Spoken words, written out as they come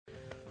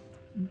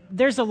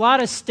there's a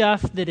lot of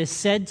stuff that is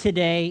said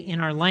today in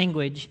our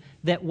language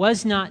that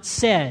was not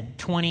said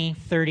 20,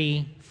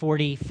 30,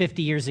 40,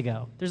 50 years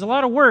ago. There's a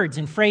lot of words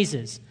and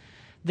phrases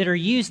that are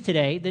used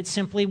today that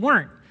simply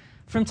weren't.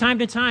 From time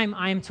to time,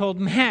 I am told,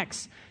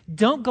 Max,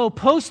 don't go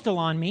postal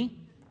on me.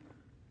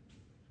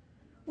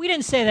 We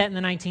didn't say that in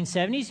the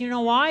 1970s. You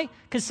know why?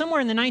 Because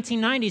somewhere in the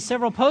 1990s,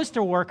 several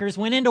postal workers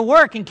went into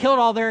work and killed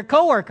all their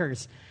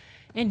coworkers.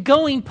 And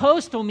going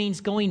postal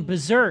means going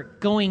berserk,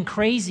 going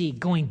crazy,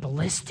 going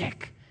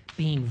ballistic,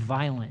 being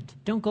violent.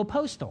 Don't go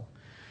postal.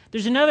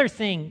 There's another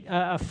thing,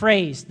 a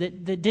phrase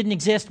that didn't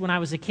exist when I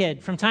was a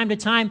kid. From time to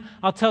time,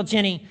 I'll tell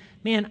Jenny,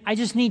 man, I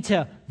just need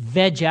to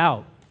veg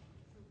out.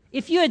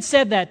 If you had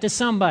said that to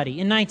somebody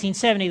in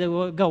 1970, they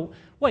would go,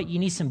 what, you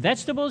need some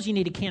vegetables? You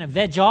need a can of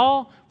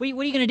veg-all? What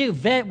are you going to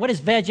do? What is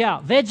veg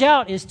out? Veg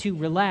out is to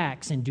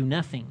relax and do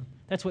nothing.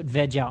 That's what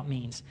veg out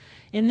means.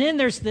 And then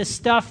there's this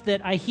stuff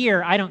that I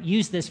hear. I don't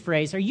use this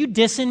phrase. Are you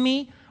dissing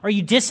me? Are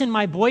you dissing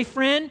my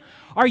boyfriend?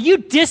 Are you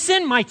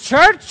dissing my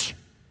church?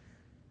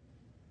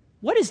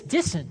 What is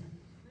dissing?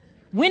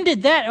 When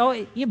did that?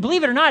 Oh, you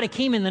believe it or not, it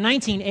came in the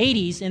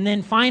 1980s, and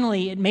then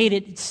finally it made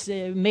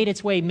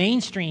its way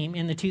mainstream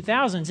in the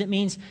 2000s. It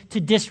means to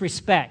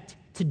disrespect.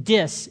 To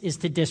diss is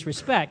to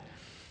disrespect.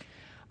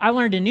 I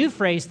learned a new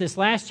phrase this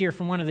last year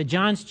from one of the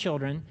John's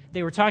children.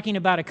 They were talking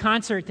about a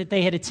concert that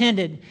they had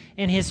attended,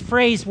 and his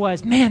phrase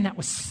was, man, that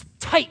was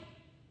tight.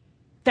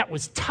 That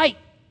was tight.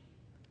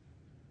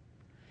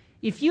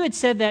 If you had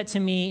said that to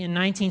me in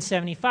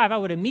 1975, I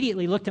would have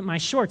immediately looked at my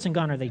shorts and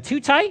gone, are they too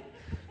tight?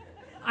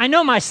 I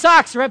know my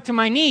socks are up to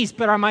my knees,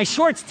 but are my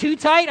shorts too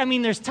tight? I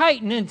mean, there's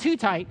tight and then too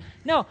tight.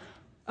 No,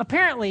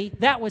 apparently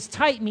that was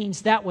tight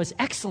means that was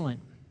excellent.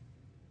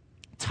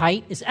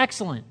 Tight is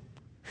excellent.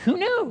 Who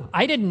knew?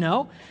 I didn't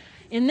know.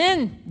 And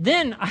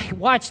then I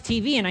watch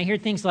TV and I hear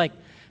things like,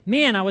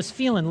 man, I was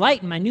feeling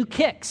light in my new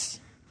kicks.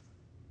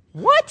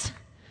 What?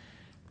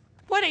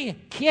 What are you?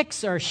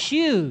 Kicks are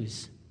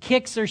shoes.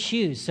 Kicks are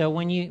shoes. So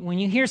when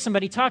you hear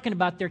somebody talking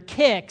about their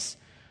kicks,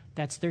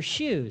 that's their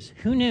shoes.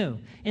 Who knew?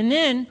 And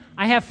then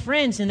I have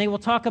friends and they will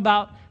talk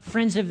about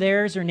friends of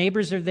theirs or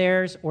neighbors of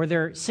theirs or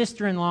their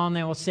sister-in-law, and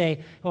they will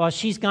say, well,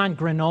 she's gone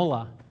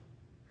granola.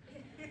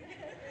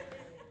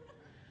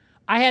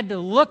 I had to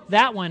look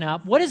that one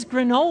up. What is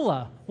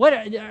granola?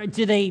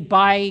 Do they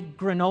buy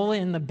granola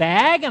in the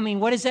bag? I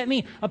mean, what does that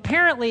mean?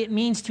 Apparently, it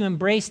means to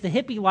embrace the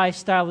hippie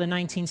lifestyle of the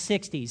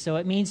 1960s. So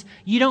it means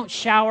you don't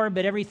shower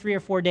but every 3 or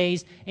 4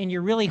 days, and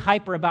you're really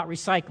hyper about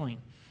recycling.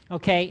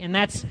 Okay, and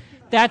that's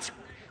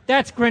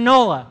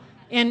granola.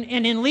 And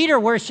in leader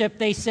worship,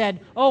 they said,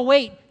 oh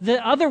wait,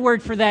 the other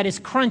word for that is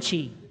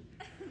crunchy.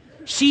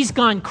 She's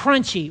gone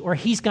crunchy, or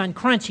he's gone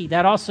crunchy.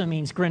 That also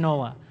means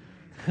granola.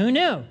 Who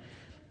knew?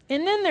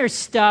 And then there's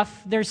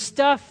stuff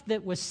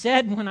that was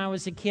said when I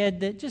was a kid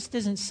that just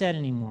isn't said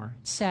anymore.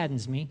 It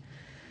saddens me.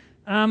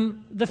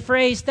 The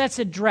phrase, that's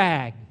a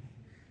drag.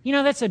 You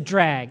know, that's a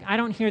drag. I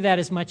don't hear that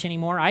as much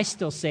anymore. I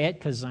still say it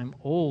because I'm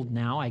old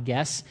now, I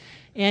guess.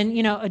 And,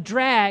 you know, a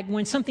drag,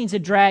 when something's a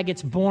drag,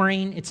 it's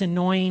boring, it's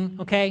annoying,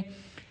 okay?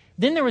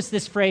 Then there was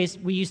this phrase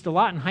we used a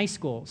lot in high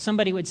school.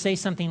 Somebody would say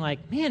something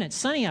like, man, it's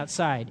sunny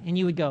outside. And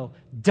you would go,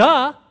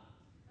 duh.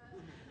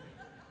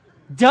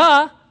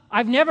 Duh.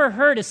 I've never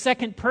heard a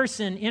second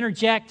person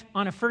interject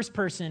on a first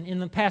person in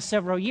the past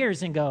several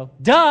years and go,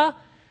 duh.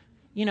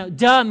 You know,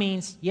 duh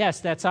means, yes,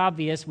 that's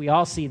obvious. We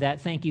all see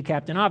that. Thank you,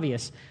 Captain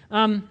Obvious.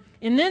 And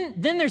then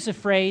there's a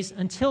phrase,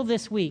 until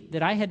this week,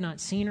 that I had not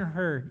seen or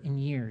heard in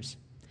years.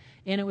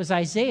 And it was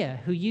Isaiah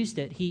who used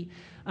it. He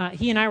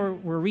and I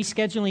were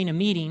rescheduling a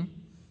meeting,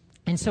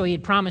 and so he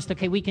had promised,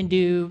 okay, we can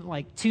do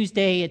like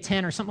Tuesday at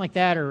 10 or something like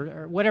that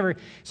or whatever.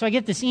 So I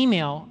get this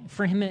email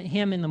for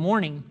him in the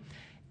morning,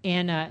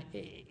 and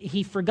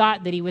he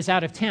forgot that he was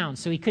out of town,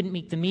 so he couldn't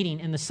make the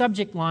meeting. And the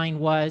subject line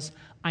was,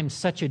 I'm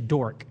such a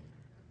dork.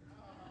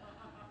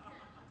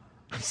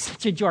 I'm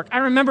such a dork. I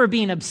remember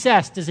being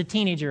obsessed as a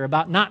teenager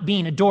about not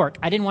being a dork.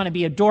 I didn't want to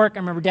be a dork. I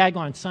remember Dad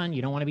going, son,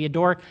 you don't want to be a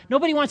dork.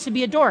 Nobody wants to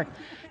be a dork.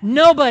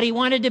 Nobody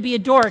wanted to be a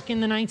dork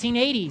in the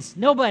 1980s.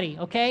 Nobody,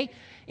 okay?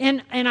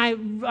 And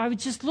I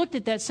just looked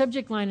at that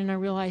subject line and I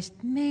realized,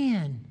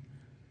 man,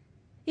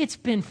 it's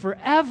been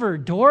forever,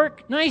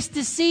 dork. Nice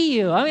to see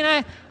you. I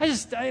mean,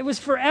 it was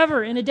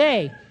forever in a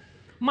day.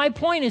 My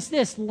point is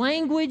this: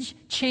 language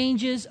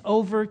changes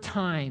over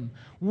time.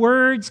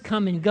 Words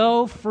come and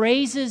go.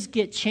 Phrases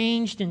get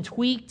changed and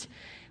tweaked.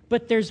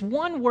 But there's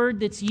one word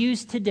that's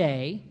used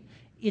today.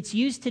 It's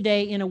used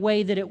today in a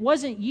way that it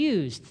wasn't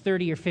used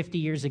 30 or 50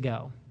 years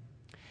ago.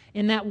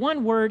 And that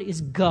one word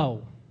is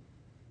go.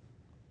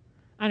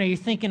 I know you're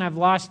thinking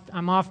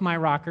I'm off my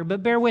rocker,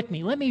 but bear with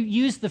me. Let me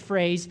use the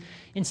phrase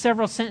in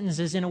several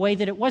sentences in a way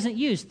that it wasn't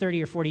used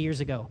 30 or 40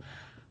 years ago.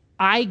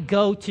 I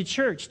go to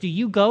church. Do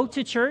you go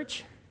to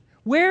church?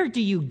 Where do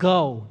you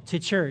go to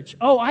church?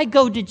 Oh, I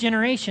go to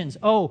Generations.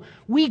 Oh,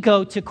 we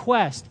go to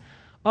Quest.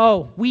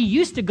 Oh, we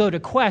used to go to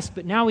Quest,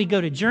 but now we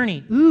go to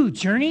Journey. Ooh,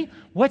 Journey?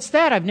 What's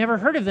that? I've never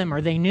heard of them.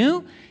 Are they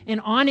new? And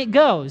on it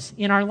goes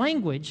in our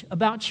language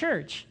about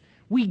church.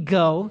 We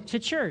go to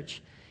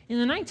church. In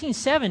the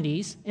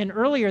 1970s and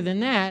earlier than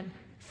that,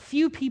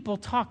 few people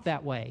talked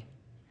that way.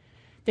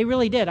 They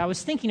really did. I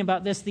was thinking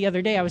about this the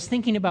other day. I was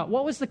thinking about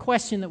what was the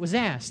question that was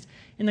asked.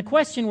 And the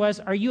question was,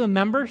 are you a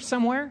member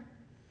somewhere?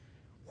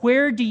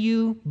 Where do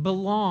you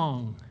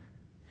belong?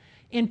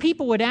 And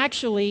people would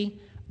actually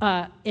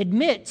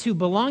admit to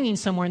belonging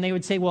somewhere, and they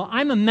would say, well,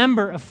 I'm a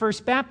member of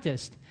First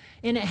Baptist.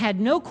 And it had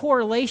no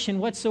correlation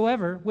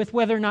whatsoever with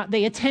whether or not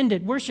they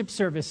attended worship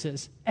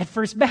services at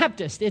First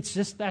Baptist. It's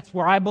just, that's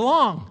where I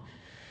belong.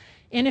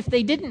 And if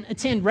they didn't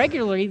attend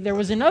regularly, there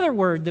was another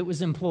word that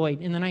was employed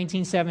in the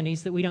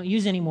 1970s that we don't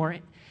use anymore,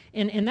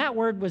 and that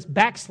word was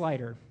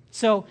backslider.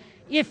 So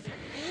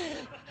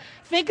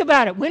think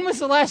about it. When was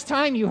the last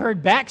time you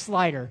heard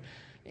backslider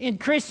in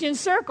Christian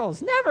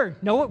circles? Never.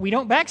 No, we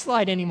don't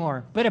backslide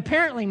anymore. But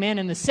apparently, man,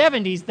 in the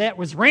 70s, that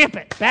was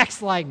rampant,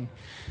 backsliding.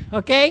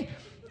 Okay?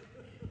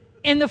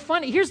 And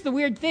here's the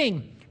weird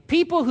thing.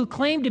 People who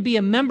claimed to be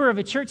a member of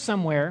a church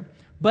somewhere,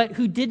 but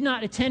who did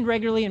not attend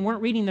regularly and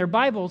weren't reading their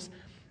Bibles,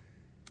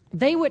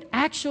 they would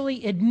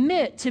actually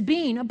admit to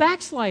being a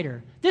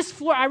backslider.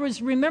 I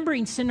was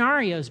remembering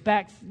scenarios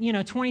back,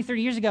 20, 30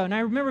 years ago, and I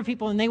remember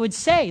people, and they would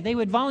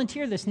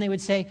volunteer this, and they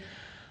would say,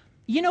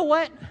 you know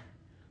what?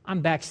 I'm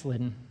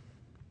backslidden.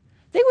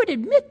 They would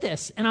admit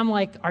this, and I'm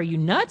like, are you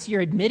nuts? You're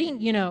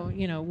admitting,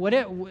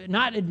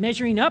 not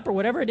measuring up or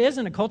whatever it is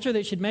in a culture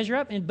that should measure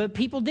up, but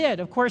people did.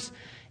 Of course,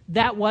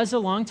 that was a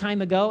long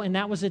time ago, and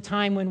that was a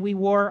time when we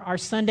wore our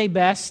Sunday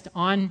best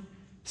on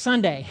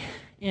Sunday,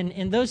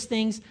 and those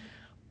things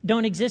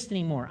don't exist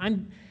anymore.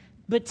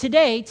 But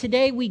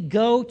today we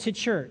go to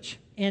church,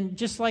 and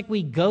just like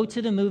we go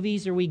to the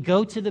movies, or we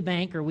go to the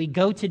bank, or we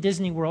go to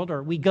Disney World,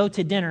 or we go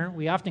to dinner.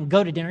 We often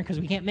go to dinner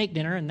because we can't make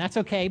dinner, and that's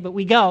okay, but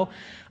we go.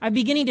 I'm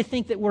beginning to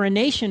think that we're a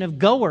nation of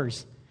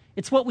goers.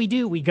 It's what we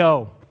do. We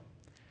go.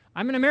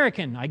 I'm an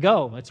American. I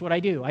go. That's what I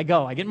do. I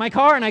go. I get in my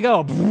car and I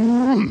go.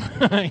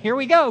 Here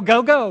we go.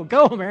 Go, go,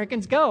 go,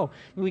 Americans, go.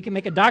 We can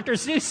make a Dr.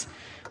 Seuss.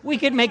 We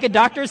could make a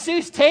Dr.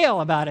 Seuss tale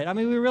about it. I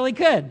mean, we really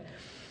could.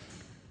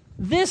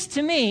 This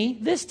to me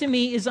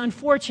is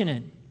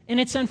unfortunate. And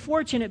it's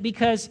unfortunate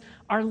because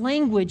our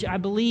language, I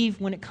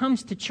believe, when it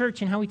comes to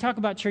church and how we talk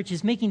about church,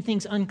 is making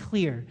things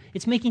unclear.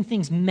 It's making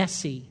things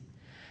messy.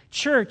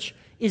 Church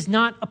is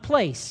not a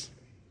place.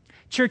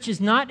 Church is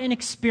not an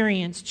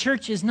experience.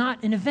 Church is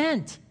not an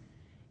event.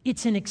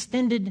 It's an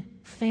extended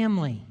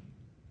family.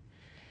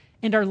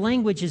 And our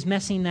language is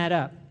messing that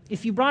up.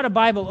 If you brought a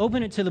Bible,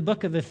 open it to the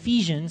book of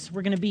Ephesians.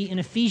 We're going to be in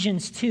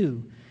Ephesians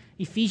 2.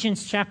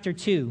 Ephesians chapter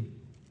 2.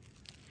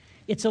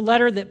 It's a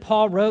letter that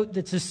Paul wrote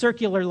that's a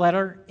circular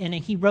letter, and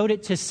he wrote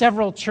it to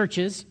several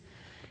churches.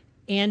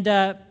 And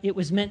it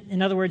was meant,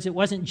 in other words, it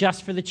wasn't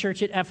just for the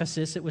church at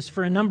Ephesus. It was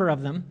for a number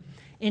of them.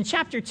 And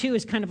chapter 2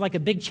 is kind of like a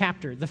big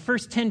chapter. The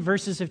first 10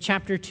 verses of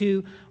chapter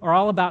 2 are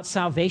all about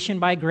salvation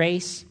by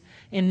grace.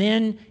 And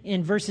then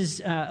in verses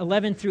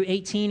 11 through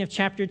 18 of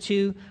chapter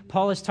 2,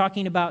 Paul is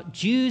talking about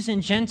Jews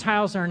and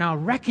Gentiles are now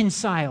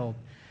reconciled.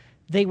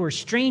 They were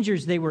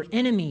strangers, they were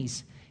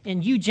enemies.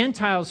 And you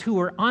Gentiles who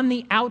were on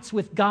the outs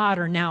with God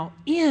are now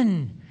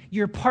in.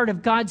 You're part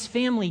of God's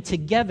family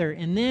together.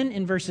 And then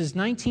in verses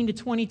 19 to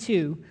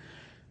 22,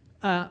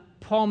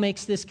 Paul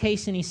makes this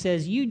case and he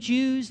says, you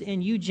Jews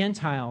and you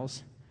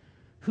Gentiles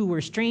who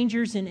were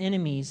strangers and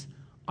enemies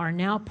are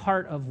now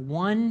part of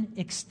one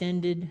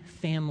extended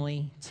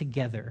family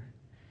together.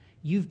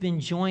 You've been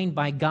joined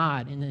by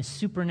God in a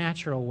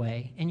supernatural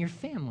way, and you're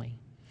family.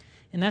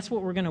 And that's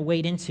what we're going to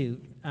wade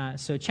into.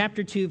 So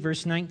chapter 2,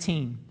 verse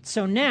 19.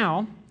 So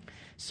now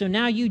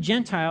you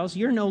Gentiles,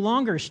 you're no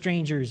longer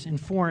strangers and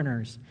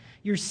foreigners.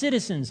 You're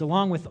citizens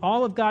along with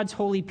all of God's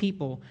holy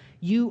people.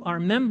 You are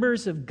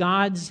members of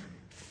God's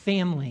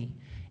family.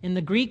 And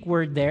the Greek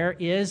word there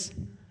is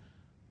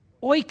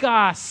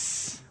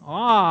oikos.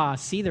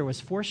 See, there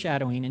was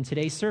foreshadowing in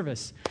today's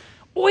service.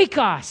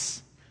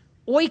 Oikos.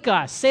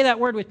 Oikos. Say that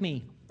word with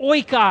me.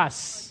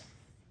 Oikos.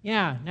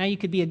 Yeah, now you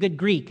could be a good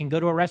Greek and go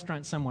to a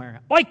restaurant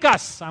somewhere.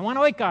 Oikos. I want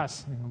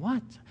oikos.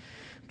 What?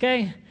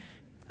 Okay.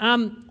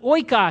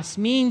 Oikos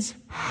means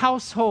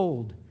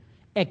household,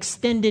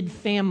 extended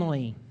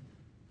family.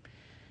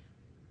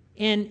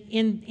 And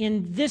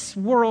in this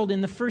world,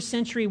 in the first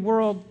century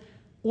world,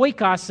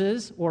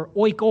 oikoses, or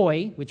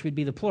oikoi, which would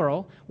be the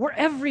plural, were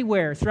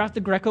everywhere throughout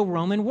the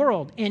Greco-Roman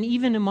world, and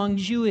even among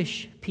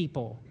Jewish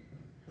people.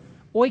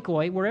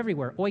 Oikoi were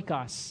everywhere,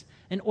 oikos.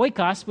 And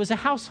oikos was a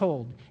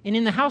household. And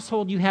in the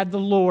household, you had the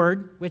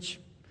Lord, which,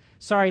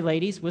 sorry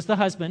ladies, was the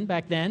husband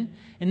back then.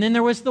 And then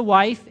there was the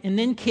wife, and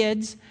then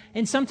kids.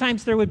 And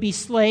sometimes there would be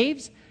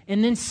slaves,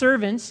 and then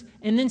servants.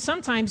 And then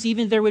sometimes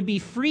even there would be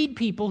freed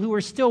people who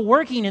were still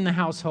working in the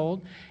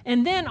household.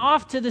 And then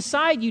off to the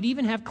side, you'd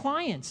even have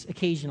clients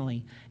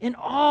occasionally. And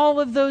all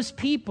of those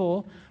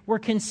people were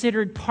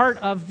considered part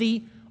of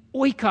the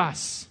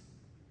oikos.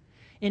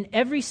 And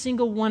every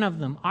single one of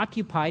them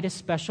occupied a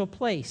special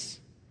place.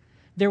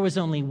 There was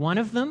only one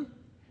of them.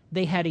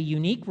 They had a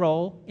unique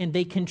role, and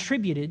they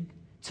contributed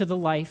to the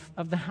life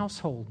of the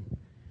household.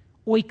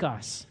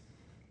 Oikos.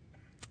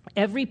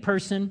 Every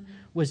person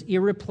was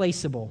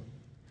irreplaceable.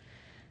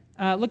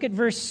 Look at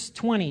verse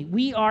 20.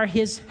 We are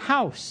his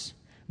house,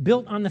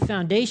 built on the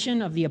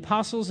foundation of the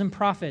apostles and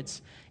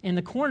prophets, and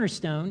the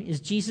cornerstone is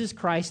Jesus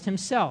Christ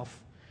himself.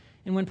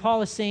 And when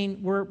Paul is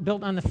saying we're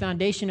built on the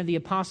foundation of the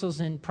apostles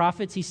and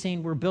prophets, he's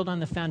saying we're built on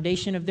the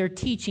foundation of their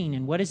teaching.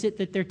 And what is it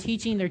that they're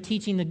teaching? They're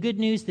teaching the good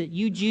news that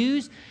you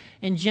Jews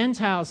and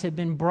Gentiles have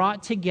been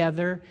brought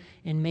together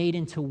and made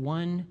into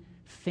one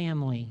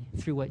family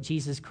through what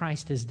Jesus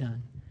Christ has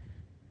done.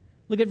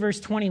 Look at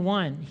verse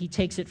 21. He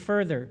takes it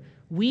further.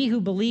 We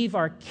who believe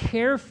are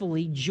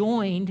carefully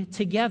joined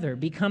together,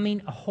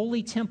 becoming a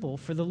holy temple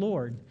for the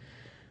Lord.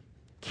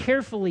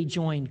 Carefully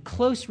joined,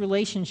 close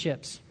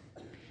relationships.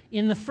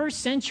 In the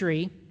first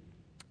century,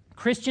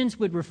 Christians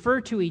would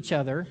refer to each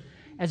other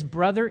as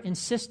brother and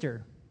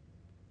sister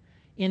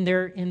in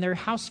their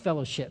house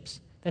fellowships.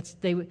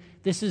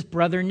 This is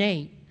Brother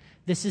Nate.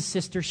 This is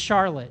Sister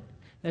Charlotte.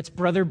 That's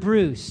Brother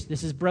Bruce.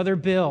 This is Brother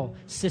Bill.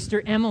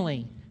 Sister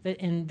Emily.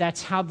 And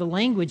that's how the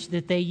language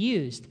that they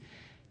used.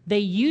 They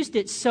used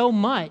it so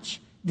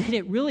much that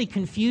it really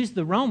confused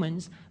the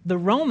Romans. The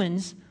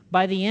Romans,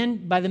 by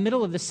the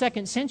middle of the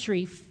second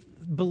century,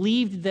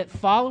 believed that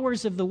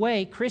followers of the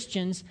way,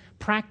 Christians,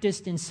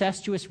 practiced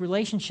incestuous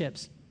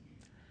relationships.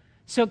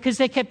 So, because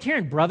they kept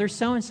hearing brother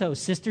so-and-so,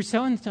 sister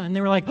so-and-so, and they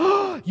were like,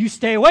 oh, you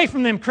stay away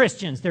from them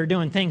Christians. They're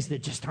doing things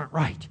that just aren't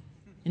right.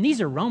 And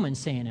these are Romans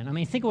saying it. I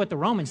mean, think of what the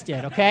Romans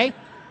did, okay?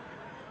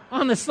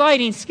 On the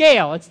sliding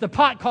scale, it's the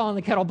pot calling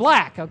the kettle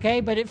black,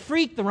 okay? But it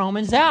freaked the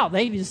Romans out.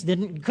 They just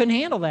couldn't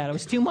handle that. It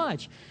was too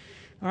much,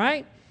 all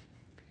right?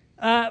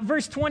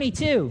 Verse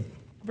 22.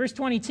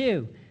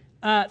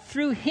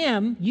 Through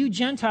him, you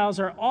Gentiles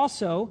are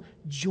also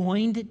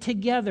joined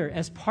together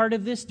as part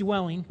of this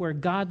dwelling where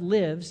God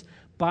lives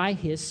by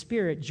his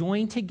Spirit,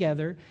 joined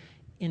together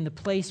in the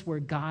place where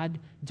God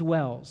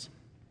dwells.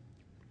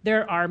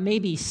 There are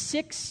maybe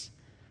 6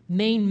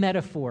 main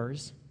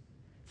metaphors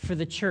for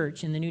the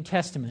church in the New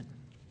Testament.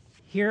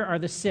 Here are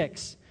the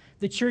 6.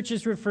 The church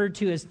is referred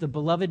to as the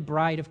beloved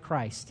bride of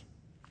Christ.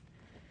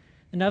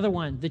 Another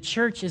one, the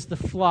church is the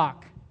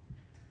flock.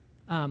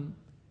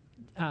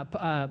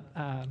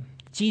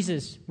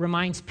 Jesus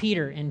reminds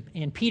Peter,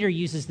 and Peter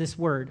uses this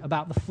word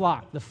about the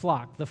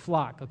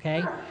flock,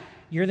 okay?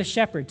 You're the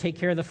shepherd, take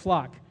care of the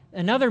flock.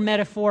 Another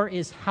metaphor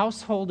is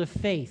household of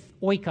faith,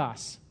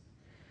 oikos.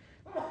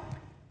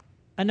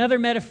 Another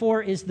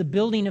metaphor is the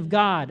building of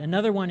God.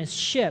 Another one is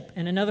ship,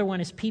 and another one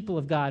is people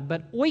of God.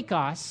 But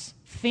oikos,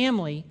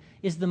 family,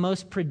 is the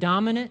most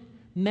predominant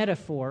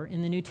metaphor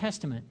in the New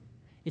Testament.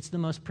 It's the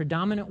most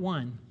predominant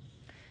one.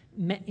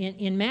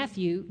 In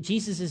Matthew,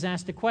 Jesus is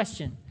asked a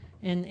question,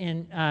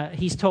 and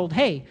he's told,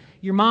 hey,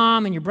 your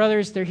mom and your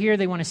brothers, they're here,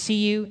 they want to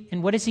see you.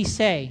 And what does he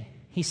say?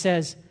 He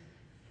says,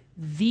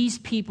 these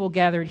people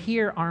gathered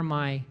here are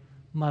my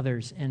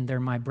mothers and they're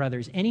my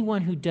brothers.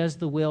 Anyone who does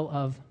the will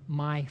of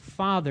my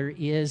Father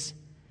is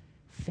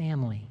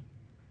family.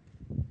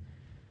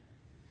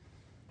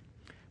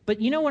 But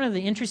you know one of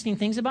the interesting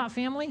things about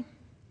family?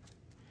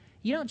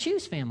 You don't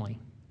choose family.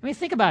 I mean,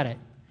 think about it.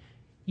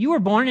 You were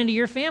born into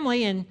your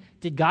family, and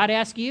did God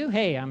ask you,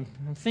 hey, I'm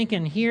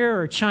thinking here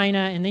or China,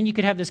 and then you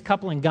could have this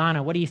couple in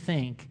Ghana. What do you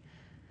think?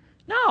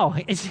 No,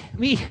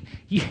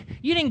 you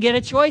didn't get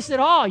a choice at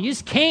all. You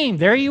just came.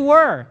 There you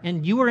were.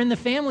 And you were in the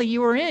family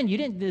you were in.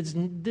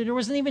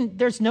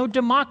 There's no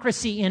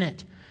democracy in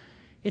it.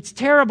 It's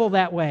terrible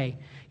that way.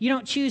 You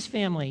don't choose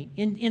family.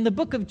 In the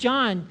book of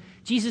John,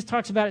 Jesus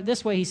talks about it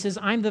this way. He says,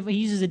 he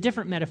uses a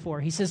different metaphor.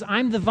 He says,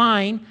 I'm the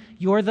vine,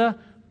 you're the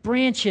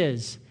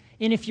branches.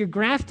 And if you're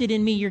grafted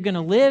in me, you're going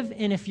to live.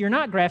 And if you're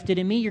not grafted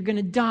in me, you're going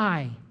to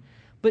die.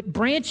 But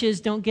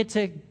branches don't get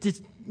to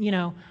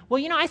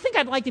I think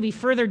I'd like to be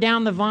further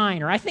down the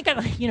vine. Or I think,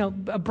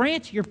 a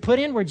branch, you're put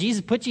in where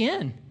Jesus put you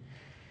in.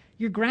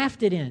 You're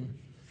grafted in.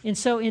 And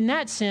so in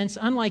that sense,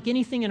 unlike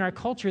anything in our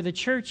culture, the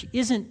church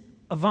isn't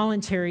a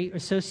voluntary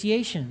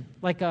association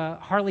like a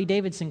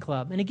Harley-Davidson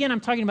club. And again, I'm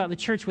talking about the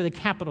church with a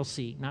capital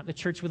C, not the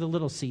church with a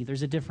little c.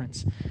 There's a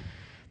difference.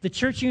 The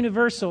Church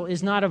Universal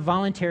is not a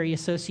voluntary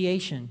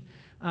association.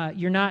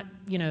 You're not,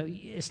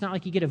 it's not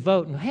like you get a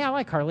vote and, hey, I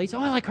like Harleys. Oh,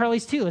 I like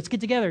Harleys too. Let's get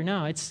together.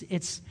 No,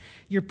 it's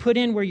you're put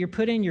in where you're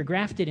put in, you're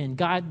grafted in.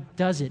 God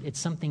does it. It's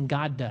something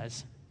God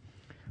does.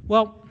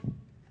 Well,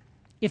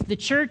 if the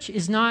church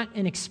is not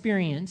an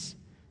experience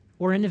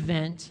or an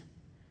event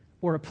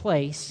or a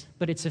place,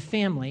 but it's a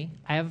family,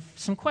 I have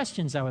some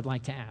questions I would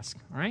like to ask.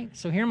 All right?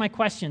 So here are my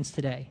questions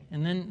today,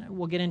 and then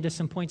we'll get into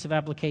some points of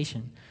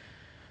application.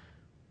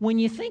 When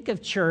you think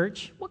of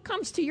church, what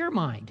comes to your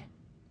mind?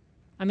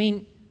 I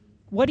mean,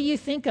 what do you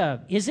think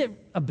of? Is it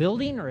a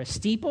building or a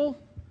steeple?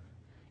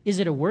 Is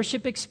it a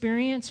worship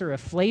experience or a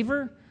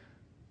flavor?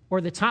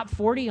 Or the top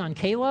 40 on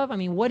K-Love? I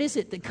mean, what is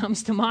it that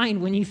comes to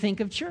mind when you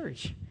think of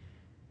church?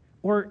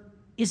 Or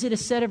is it a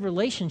set of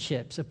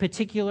relationships, a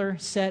particular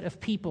set of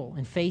people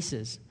and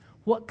faces?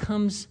 What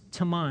comes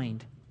to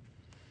mind?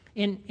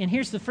 And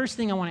here's the first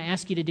thing I want to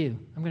ask you to do.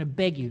 I'm going to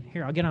beg you.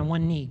 Here, I'll get on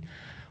one knee.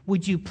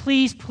 Would you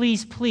please,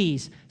 please,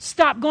 please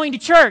stop going to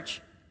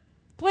church?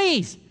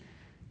 Please.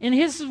 And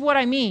this is what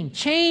I mean.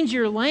 Change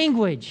your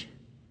language.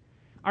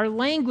 Our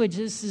language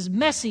is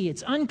messy.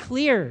 It's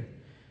unclear.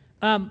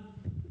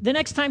 The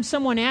next time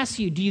someone asks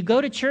you, do you go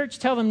to church?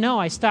 Tell them, no,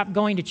 I stopped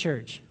going to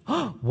church.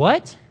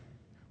 What?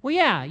 Well,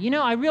 yeah,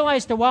 I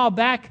realized a while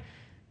back,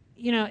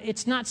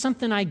 it's not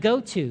something I go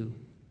to.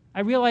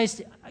 I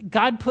realized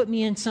God put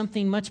me in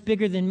something much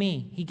bigger than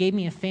me. He gave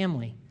me a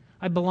family.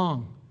 I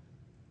belong.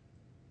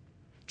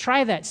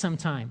 Try that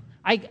sometime.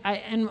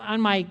 And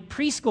on my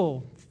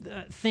preschool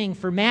thing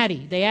for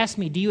Maddie, they asked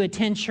me, do you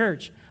attend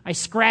church? I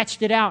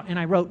scratched it out and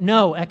I wrote,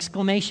 no,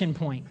 exclamation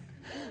point.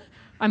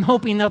 I'm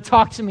hoping they'll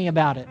talk to me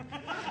about it.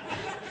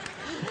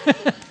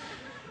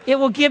 It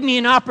will give me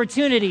an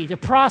opportunity to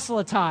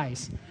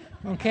proselytize,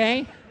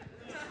 okay?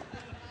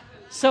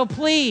 So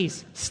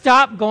please,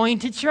 stop going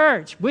to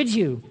church, would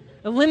you?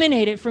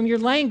 Eliminate it from your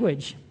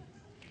language.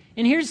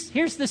 And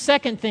here's the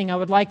second thing I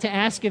would like to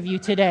ask of you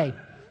today.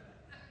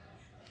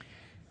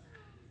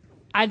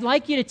 I'd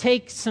like you to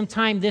take some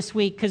time this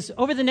week, because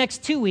over the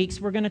next 2 weeks,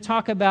 we're going to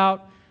talk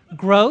about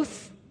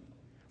growth.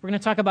 We're going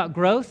to talk about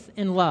growth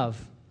and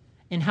love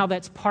and how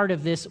that's part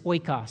of this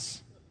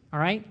oikos, all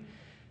right?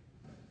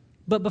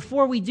 But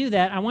before we do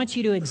that, I want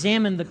you to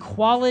examine the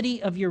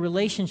quality of your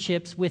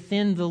relationships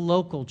within the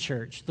local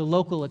church, the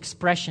local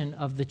expression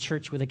of the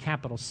church with a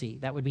capital C.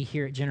 That would be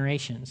here at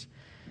Generations.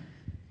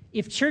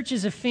 If church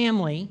is a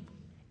family,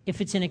 if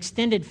it's an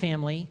extended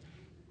family,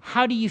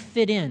 how do you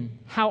fit in?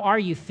 How are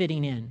you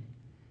fitting in?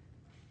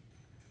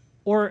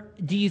 Or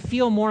do you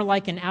feel more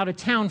like an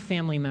out-of-town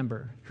family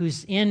member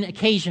who's in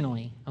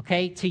occasionally,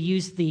 okay, to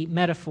use the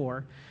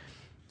metaphor?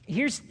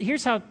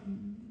 Here's how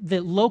the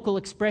local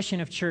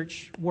expression of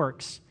church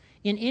works.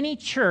 In any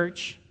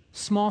church,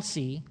 small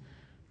c,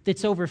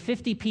 that's over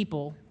 50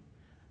 people,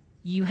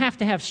 you have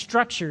to have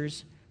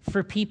structures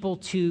for people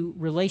to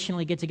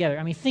relationally get together.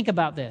 I mean, think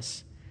about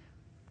this.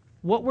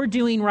 What we're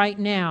doing right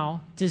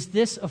now, does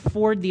this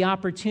afford the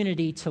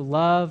opportunity to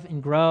love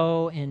and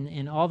grow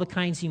and all the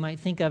kinds you might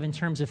think of in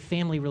terms of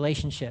family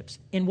relationships?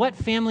 In what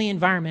family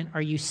environment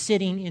are you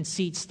sitting in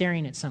seats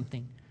staring at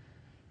something?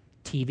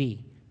 TV.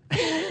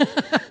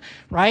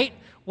 Right?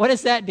 What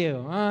does that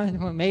do?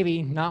 Well,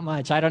 maybe not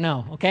much. I don't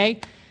know.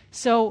 Okay?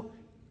 So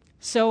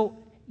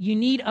you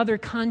need other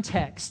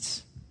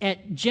contexts.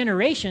 At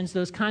Generations,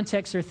 those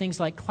contexts are things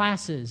like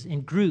classes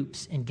and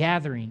groups and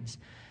gatherings.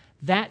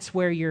 That's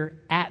where you're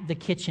at the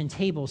kitchen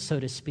table, so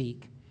to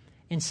speak.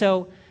 And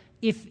so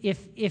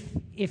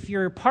if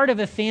you're part of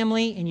a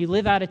family and you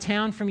live out of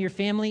town from your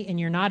family and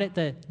you're not at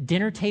the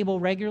dinner table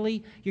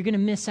regularly, you're going to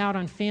miss out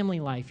on family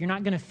life. You're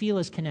not going to feel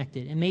as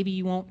connected. And maybe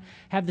you won't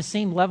have the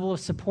same level of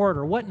support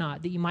or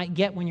whatnot that you might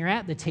get when you're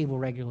at the table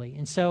regularly.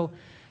 And so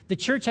the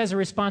church has a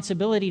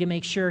responsibility to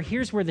make sure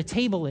here's where the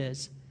table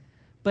is,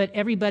 but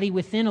everybody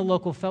within a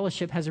local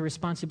fellowship has a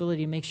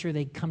responsibility to make sure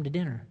they come to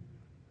dinner.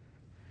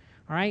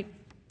 All right?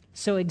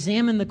 So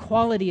examine the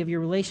quality of your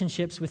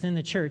relationships within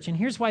the church. And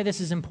here's why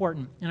this is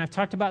important. And I've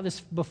talked about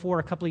this before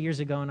a couple of years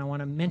ago, and I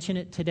want to mention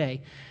it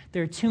today.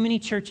 There are too many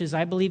churches,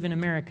 I believe, in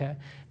America.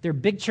 They're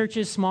big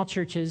churches, small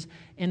churches,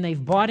 and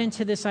they've bought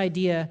into this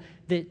idea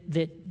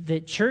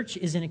that church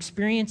is an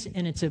experience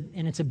and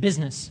it's a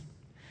business.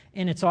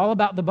 And it's all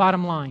about the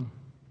bottom line.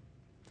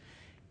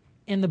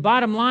 And the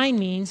bottom line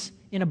means,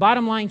 in a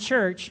bottom line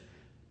church,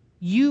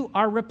 you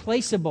are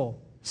replaceable.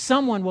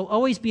 Someone will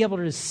always be able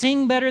to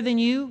sing better than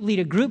you, lead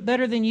a group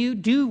better than you,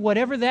 do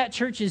whatever that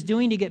church is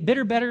doing to get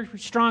bigger, better,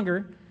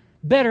 stronger,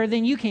 better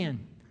than you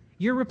can.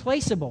 You're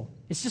replaceable.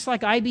 It's just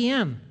like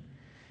IBM.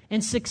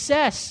 And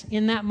success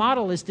in that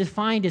model is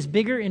defined as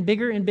bigger and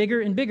bigger and bigger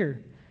and bigger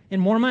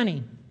and more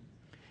money.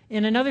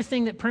 And another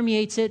thing that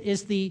permeates it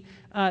is the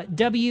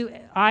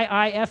WIIFM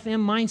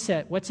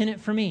mindset. What's in it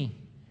for me?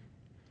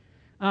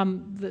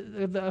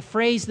 The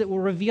phrase that will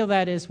reveal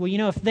that is, well,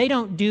 if they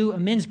don't do a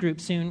men's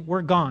group soon,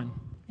 we're gone.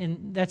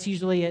 And that's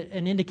usually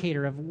an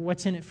indicator of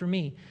what's in it for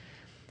me.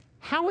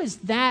 How is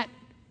that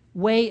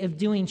way of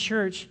doing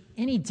church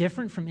any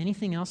different from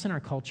anything else in our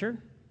culture?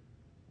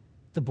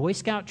 The Boy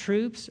Scout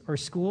troops or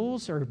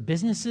schools or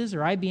businesses or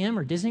IBM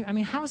or Disney? I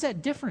mean, how is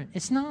that different?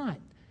 It's not.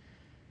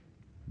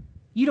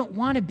 You don't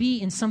want to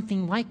be in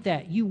something like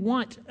that. You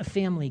want a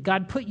family.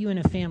 God put you in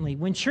a family.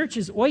 When church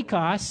is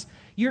oikos,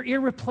 you're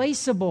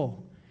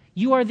irreplaceable.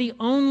 You are the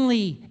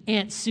only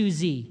Aunt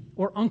Susie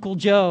or Uncle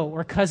Joe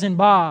or Cousin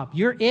Bob.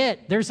 You're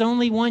it. There's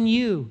only one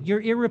you. You're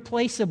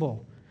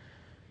irreplaceable.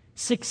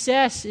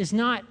 Success is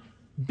not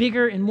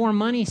bigger and more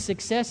money.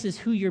 Success is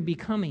who you're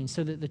becoming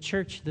so that the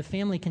church, the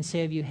family can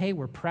say of you, hey,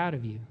 we're proud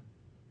of you.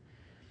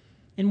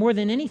 And more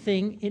than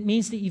anything, it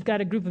means that you've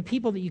got a group of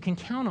people that you can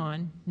count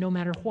on no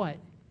matter what.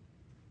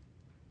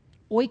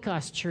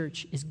 Oikos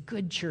church is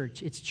good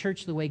church. It's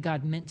church the way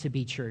God meant to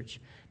be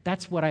church.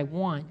 That's what I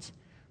want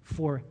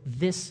for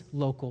this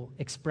local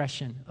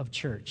expression of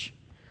church.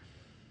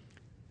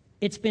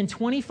 It's been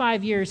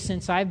 25 years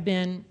since I've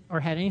been or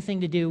had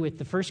anything to do with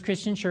the First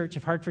Christian Church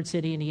of Hartford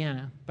City,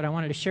 Indiana, but I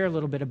wanted to share a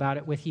little bit about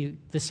it with you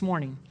this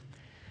morning.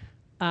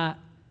 The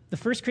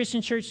First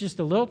Christian Church is just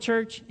a little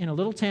church in a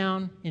little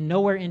town in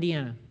nowhere,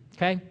 Indiana,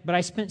 okay? But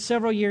I spent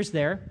several years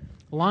there,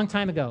 a long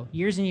time ago,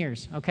 years and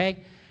years,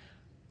 okay?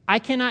 I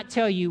cannot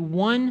tell you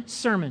one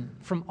sermon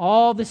from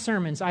all the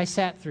sermons I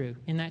sat through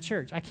in that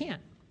church. I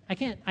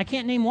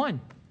can't name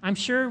one. I'm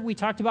sure we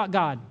talked about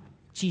God,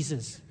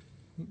 Jesus,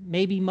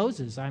 maybe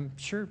Moses. I'm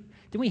sure.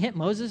 Didn't we hit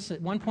Moses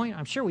at one point?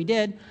 I'm sure we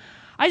did.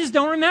 I just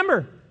don't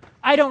remember.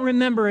 I don't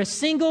remember a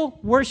single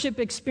worship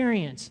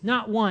experience.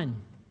 Not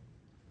one.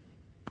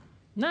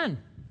 None.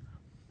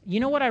 You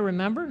know what I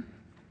remember?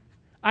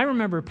 I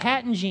remember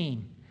Pat and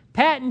Jean.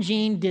 Pat and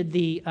Jean did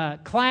the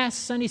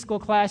Sunday school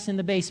class in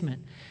the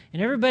basement.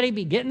 And everybody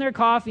be getting their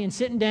coffee and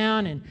sitting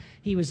down, and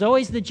he was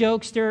always the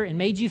jokester and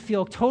made you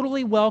feel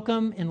totally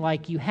welcome and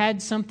like you had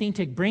something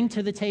to bring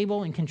to the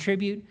table and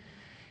contribute.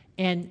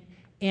 And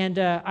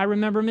I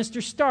remember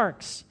Mr.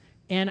 Starks,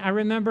 and I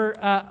remember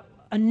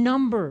a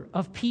number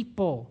of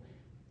people.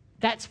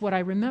 That's what I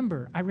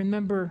remember. I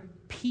remember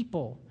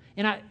people.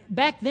 And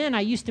back then,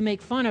 I used to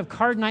make fun of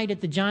card night at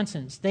the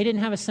Johnsons. They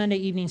didn't have a Sunday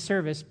evening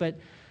service, but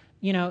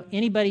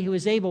anybody who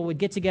was able would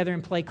get together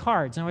and play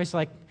cards. And I was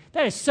like,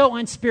 that is so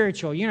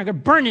unspiritual. You're going to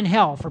burn in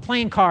hell for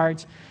playing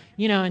cards,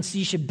 and so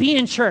you should be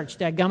in church,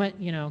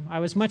 dadgummit. I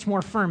was much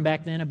more firm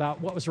back then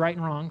about what was right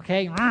and wrong,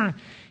 okay?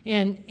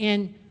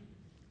 And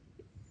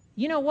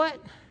you know what?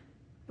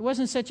 It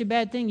wasn't such a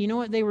bad thing. You know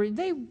what?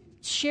 They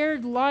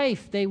shared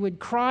life. They would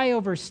cry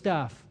over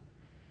stuff.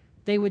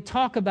 They would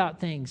talk about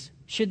things.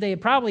 Should they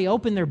probably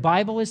open their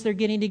Bible as they're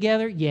getting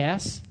together?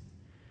 Yes.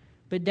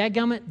 But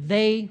dadgummit,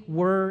 they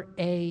were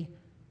a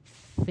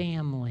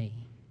family.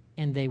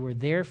 And they were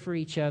there for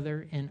each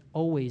other and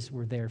always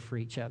were there for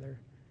each other.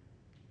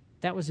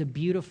 That was a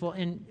beautiful,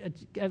 and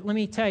let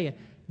me tell you,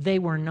 they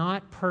were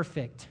not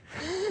perfect.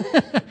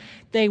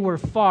 They were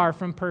far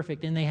from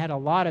perfect, and they had a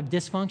lot of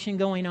dysfunction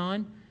going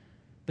on,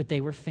 but they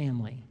were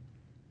family.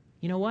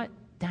 You know what?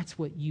 That's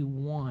what you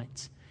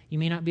want. You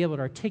may not be able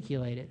to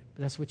articulate it,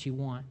 but that's what you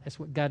want. That's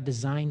what God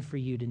designed for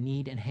you to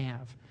need and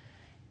have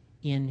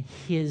in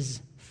His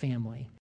family.